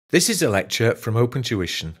This is a lecture from Open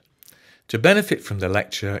Tuition. To benefit from the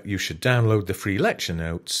lecture, you should download the free lecture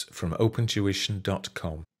notes from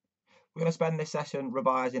opentuition.com. We're going to spend this session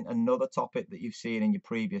revising another topic that you've seen in your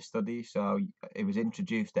previous studies. So it was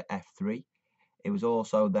introduced at F3. It was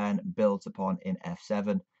also then built upon in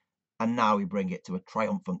F7. And now we bring it to a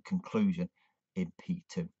triumphant conclusion in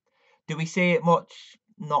P2. Do we see it much?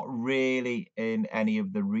 Not really in any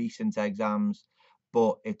of the recent exams,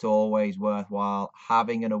 but it's always worthwhile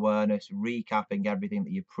having an awareness, recapping everything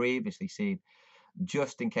that you've previously seen,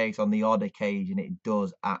 just in case on the odd occasion it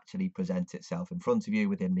does actually present itself in front of you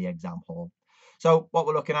within the exam hall. So what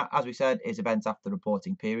we're looking at, as we said, is events after the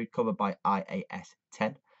reporting period covered by IAS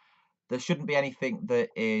 10. There shouldn't be anything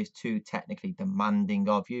that is too technically demanding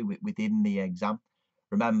of you within the exam.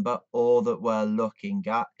 Remember, all that we're looking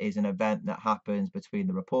at is an event that happens between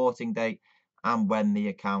the reporting date and when the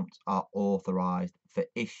accounts are authorised for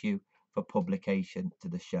issue for publication to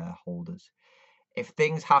the shareholders. If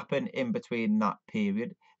things happen in between that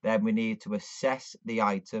period, then we need to assess the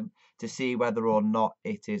item to see whether or not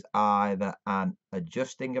it is either an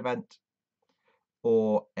adjusting event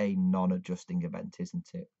or a non-adjusting event, isn't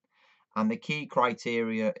it? And the key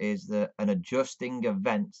criteria is that an adjusting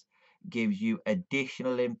event gives you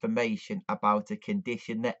additional information about a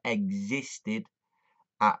condition that existed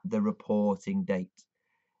at the reporting date.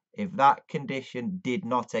 If that condition did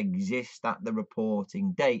not exist at the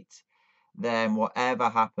reporting date, then whatever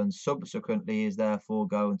happens subsequently is therefore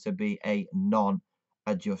going to be a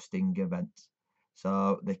non-adjusting event.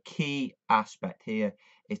 So the key aspect here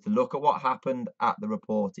is to look at what happened at the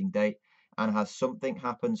reporting date, and has something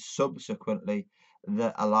happened subsequently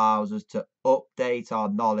that allows us to update our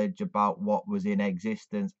knowledge about what was in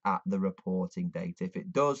existence at the reporting date. If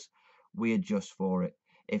it does, we adjust for it.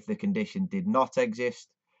 If the condition did not exist,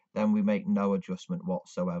 then we make no adjustment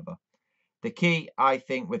whatsoever. The key, I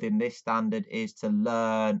think, within this standard is to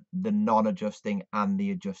learn the non-adjusting and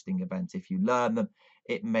the adjusting events. If you learn them,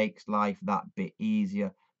 it makes life that bit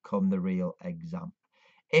easier come the real exam.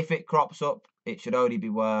 If it crops up, it should only be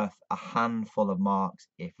worth a handful of marks,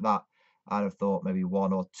 if that. I'd have thought maybe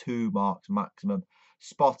 1 or 2 marks maximum.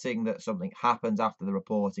 Spotting that something happens after the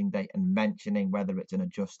reporting date and mentioning whether it's an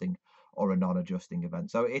adjusting or a non-adjusting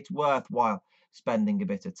event. So it's worthwhile spending a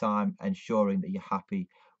bit of time ensuring that you're happy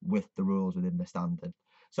with the rules within the standard.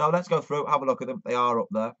 So let's go through, have a look at them. They are up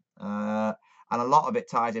there. And a lot of it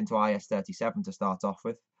ties into IAS 37 to start off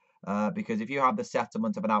with. Because if you have the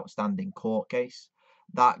settlement of an outstanding court case,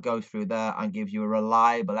 that goes through there and gives you a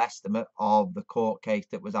reliable estimate of the court case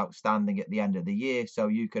that was outstanding at the end of the year, so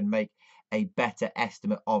you can make a better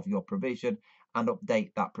estimate of your provision and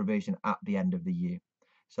update that provision at the end of the year.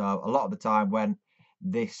 So a lot of the time when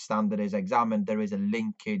this standard is examined, there is a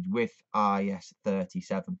linkage with IAS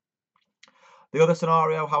 37. The other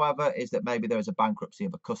scenario, however, is that maybe there is a bankruptcy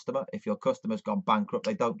of a customer. If your customer's gone bankrupt,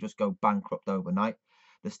 they don't just go bankrupt overnight.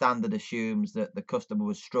 The standard assumes that the customer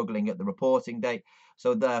was struggling at the reporting date,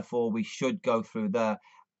 so therefore we should go through there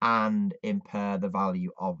and impair the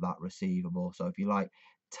value of that receivable. So if you like,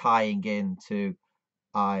 tying into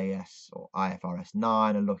IAS or IFRS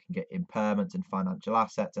 9 and looking at impairments and financial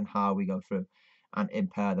assets and how we go through and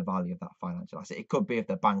impair the value of that financial asset. It could be if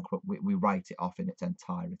they're bankrupt, we write it off in its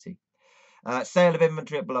entirety. Sale of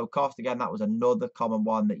inventory at below cost. Again, that was another common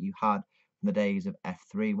one that you had from the days of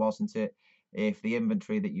F3, wasn't it? If the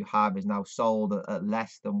inventory that you have is now sold at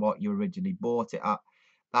less than what you originally bought it at,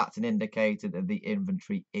 that's an indicator that the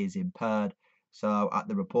inventory is impaired. So at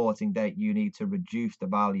the reporting date, you need to reduce the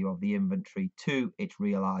value of the inventory to its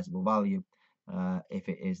realizable value if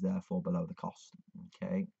it is therefore below the cost.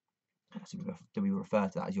 Okay, so we refer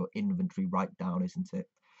to that as your inventory write down, isn't it?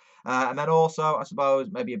 And then also, I suppose,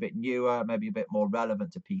 maybe a bit newer, maybe a bit more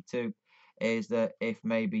relevant to P2, is that if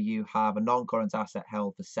maybe you have a non-current asset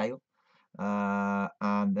held for sale,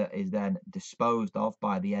 and that is then disposed of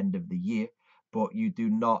by the end of the year, but you do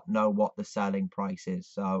not know what the selling price is.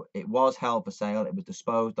 So it was held for sale, it was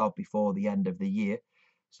disposed of before the end of the year,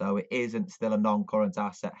 so it isn't still a non-current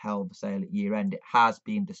asset held for sale at year end. It has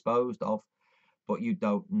been disposed of, but you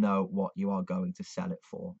don't know what you are going to sell it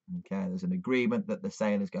for. Okay, there's an agreement that the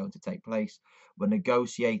sale is going to take place. We're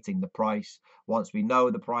negotiating the price. Once we know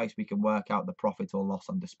the price, we can work out the profit or loss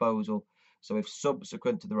on disposal. So if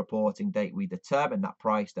subsequent to the reporting date we determine that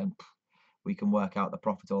price, then we can work out the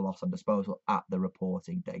profit or loss on disposal at the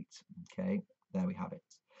reporting date. Okay, there we have it.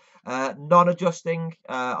 Non-adjusting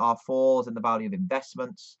are falls in the value of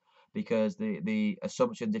investments, because the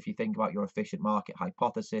assumptions, if you think about your efficient market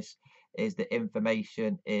hypothesis, is that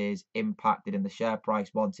information is impacted in the share price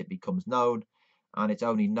once it becomes known. and it's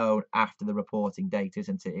only known after the reporting date,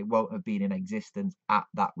 isn't it? It won't have been in existence at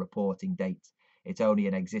that reporting date. It's only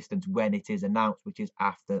in existence when it is announced, which is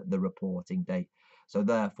after the reporting date. So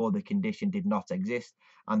therefore, the condition did not exist,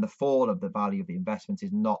 and the fall of the value of the investment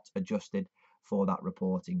is not adjusted for that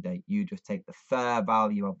reporting date. You just take the fair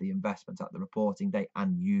value of the investment at the reporting date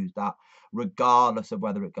and use that, regardless of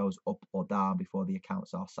whether it goes up or down before the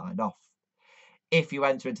accounts are signed off. If you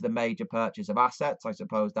enter into the major purchase of assets, I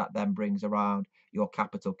suppose that then brings around your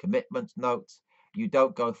capital commitment notes. You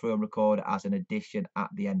don't go through and record it as an addition at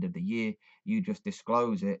the end of the year. You just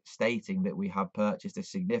disclose it, stating that we have purchased a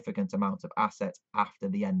significant amount of assets after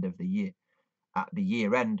the end of the year. At the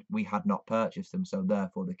year end, we had not purchased them, so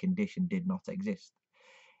therefore the condition did not exist.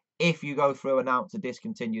 If you go through and announce a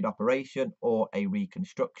discontinued operation or a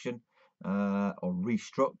reconstruction or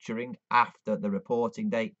restructuring after the reporting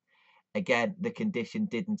date, again, the condition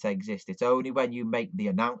didn't exist. It's only when you make the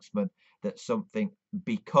announcement that something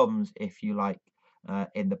becomes, if you like,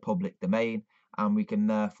 in the public domain, and we can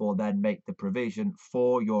therefore then make the provision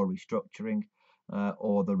for your restructuring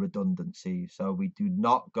or the redundancy. So we do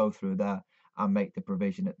not go through there and make the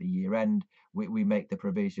provision at the year end. We make the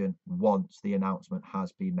provision once the announcement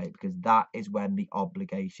has been made, because that is when the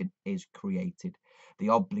obligation is created. The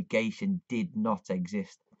obligation did not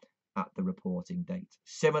exist at the reporting date.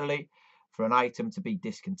 Similarly, for an item to be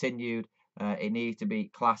discontinued, it needs to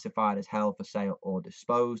be classified as held for sale or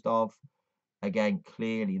disposed of. Again,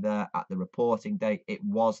 clearly there at the reporting date, it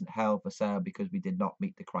wasn't held for sale because we did not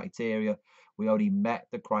meet the criteria. We only met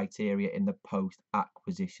the criteria in the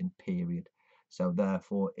post-acquisition period. So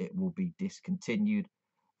therefore, it will be discontinued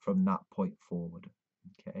from that point forward.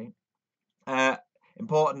 Okay.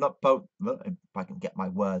 Important point, if I can get my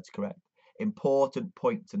words correct. Important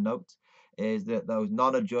point to note is that those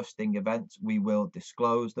non-adjusting events, we will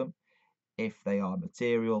disclose them if they are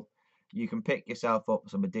material. You can pick yourself up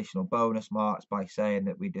some additional bonus marks by saying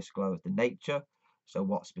that we disclose the nature, so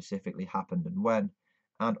what specifically happened and when,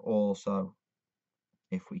 and also,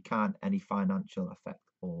 if we can, any financial effect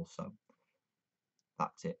also.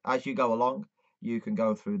 That's it. As you go along, you can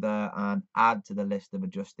go through there and add to the list of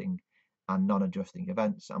adjusting and non-adjusting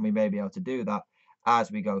events, and we may be able to do that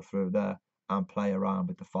as we go through there and play around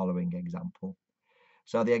with the following example.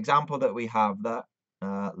 So the example that we have there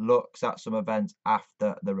looks at some events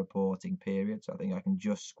after the reporting period. So I think I can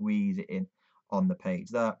just squeeze it in on the page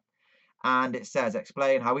there. And it says,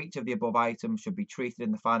 explain how each of the above items should be treated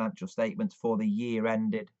in the financial statements for the year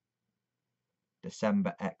ended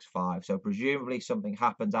December X5. So presumably something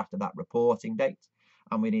happens after that reporting date,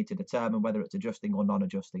 and we need to determine whether it's adjusting or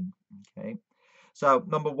non-adjusting. Okay. So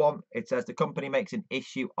number one, it says the company makes an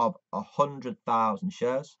issue of 100,000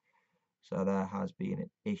 shares. So there has been an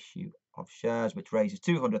issue of shares which raises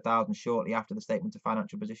 200,000 shortly after the statement of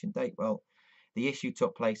financial position date. Well, the issue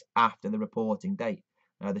took place after the reporting date.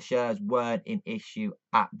 The shares weren't in issue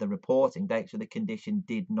at the reporting date, so the condition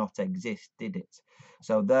did not exist, did it?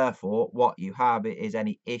 So therefore, what you have is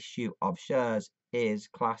any issue of shares is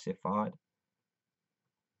classified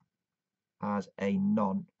as a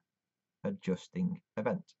non-adjusting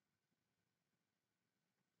event.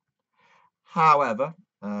 However,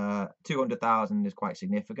 200,000 is quite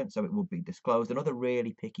significant, so it will be disclosed. Another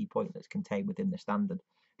really picky point that's contained within the standard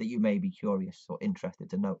that you may be curious or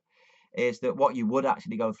interested to know is that what you would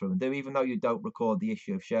actually go through and do, even though you don't record the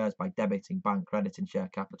issue of shares by debiting bank, crediting share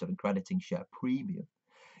capital and crediting share premium,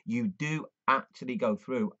 you do actually go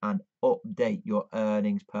through and update your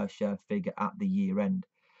earnings per share figure at the year end.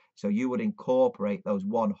 So you would incorporate those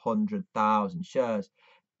 100,000 shares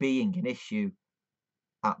being an issue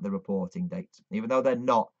at the reporting date. Even though they're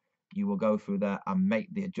not, you will go through there and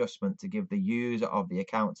make the adjustment to give the user of the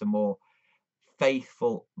account a more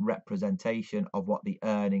faithful representation of what the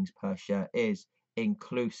earnings per share is,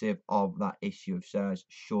 inclusive of that issue of shares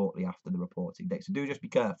shortly after the reporting date. So do just be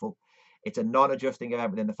careful. It's a non-adjusting event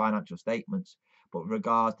within the financial statements, but with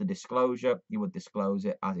regards to disclosure, you would disclose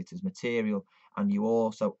it as it is material, and you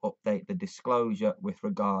also update the disclosure with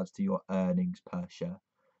regards to your earnings per share.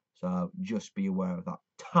 So just be aware of that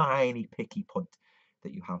tiny picky point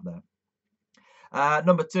that you have there.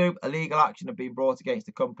 Number two, a legal action had been brought against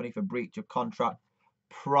the company for breach of contract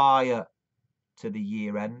prior to the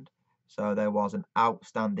year end. So there was an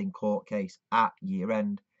outstanding court case at year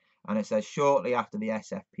end, and it says shortly after the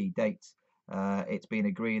SFP dates, it's been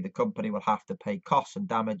agreed the company will have to pay costs and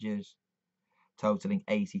damages totaling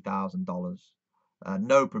 $80,000.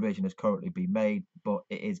 No provision has currently been made, but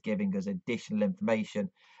it is giving us additional information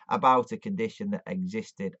about a condition that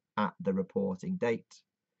existed at the reporting date.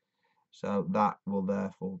 So that will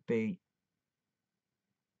therefore be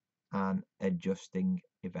an adjusting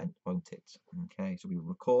event, won't it? Okay, so we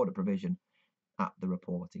record a provision at the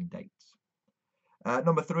reporting dates.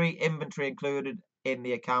 Number 3, inventory included in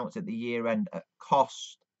the accounts at the year end at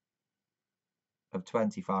cost of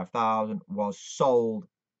 25,000 was sold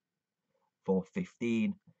for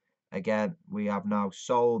 15. Again, we have now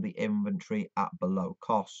sold the inventory at below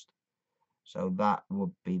cost, so that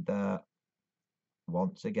would be there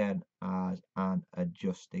once again as an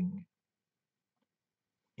adjusting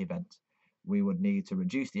event. We would need to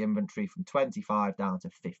reduce the inventory from 25 down to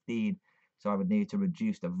 15, so I would need to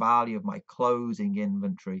reduce the value of my closing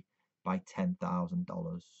inventory by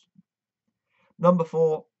 $10,000. Number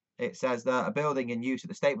 4, it says that a building in use at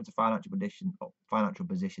the statement of financial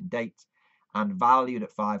position date and valued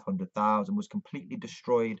at 500,000 was completely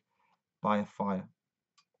destroyed by a fire.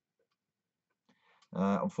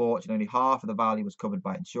 Unfortunately, half of the value was covered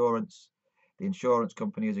by insurance. The insurance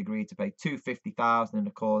company has agreed to pay $250,000 in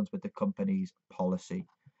accordance with the company's policy.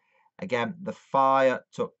 Again, the fire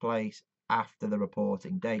took place after the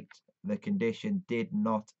reporting date. The condition did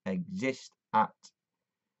not exist at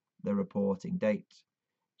the reporting date,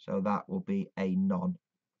 so that will be a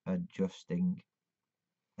non-adjusting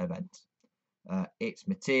event. It's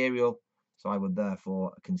material, so I would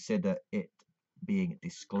therefore consider it being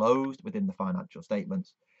disclosed within the financial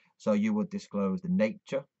statements. So you would disclose the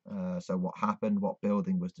nature, so what happened, what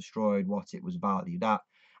building was destroyed, what it was valued at,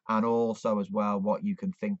 and also as well what you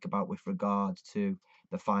can think about with regards to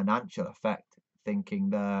the financial effect, thinking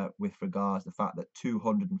there with regards to the fact that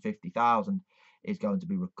 250,000 is going to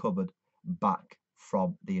be recovered back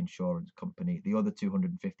from the insurance company. The other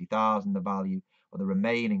 250,000, the value or the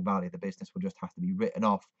remaining value of the business will just have to be written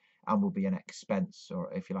off and will be an expense,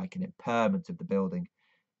 or if you like, an impairment of the building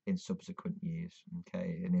in subsequent years.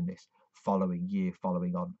 Okay, and in this following year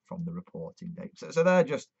following on from the reporting date. So they're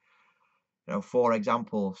just 4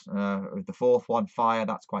 examples. The fourth one, fire,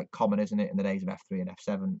 that's quite common, isn't it, in the days of F3 and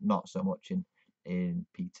F7, not so much in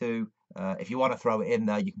P2. If you want to throw it in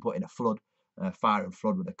there, you can put in a flood. Fire and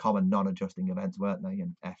flood were the common non-adjusting events, weren't they,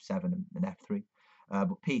 in F7 and F3.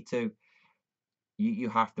 But P2, you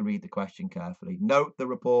have to read the question carefully. Note the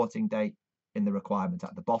reporting date in the requirement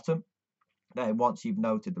at the bottom. Then once you've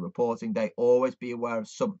noted the reporting date, always be aware of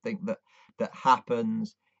something that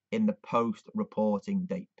happens in the post-reporting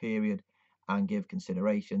date period and give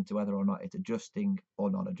consideration to whether or not it's adjusting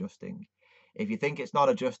or non-adjusting. If you think it's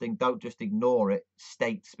non-adjusting, don't just ignore it.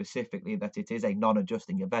 State specifically that it is a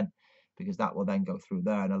non-adjusting event, because that will then go through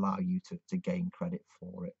there and allow you to gain credit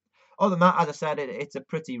for it. Other than that, as I said, it's a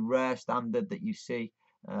pretty rare standard that you see.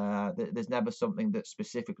 There's never something that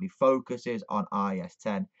specifically focuses on IAS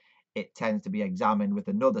 10. It tends to be examined with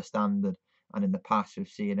another standard, and in the past we've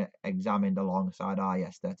seen it examined alongside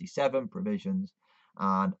IAS 37 provisions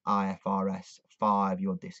and IFRS 5,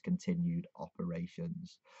 your discontinued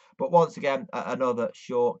operations. But once again, another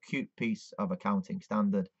short, cute piece of accounting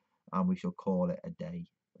standard, and we shall call it a day.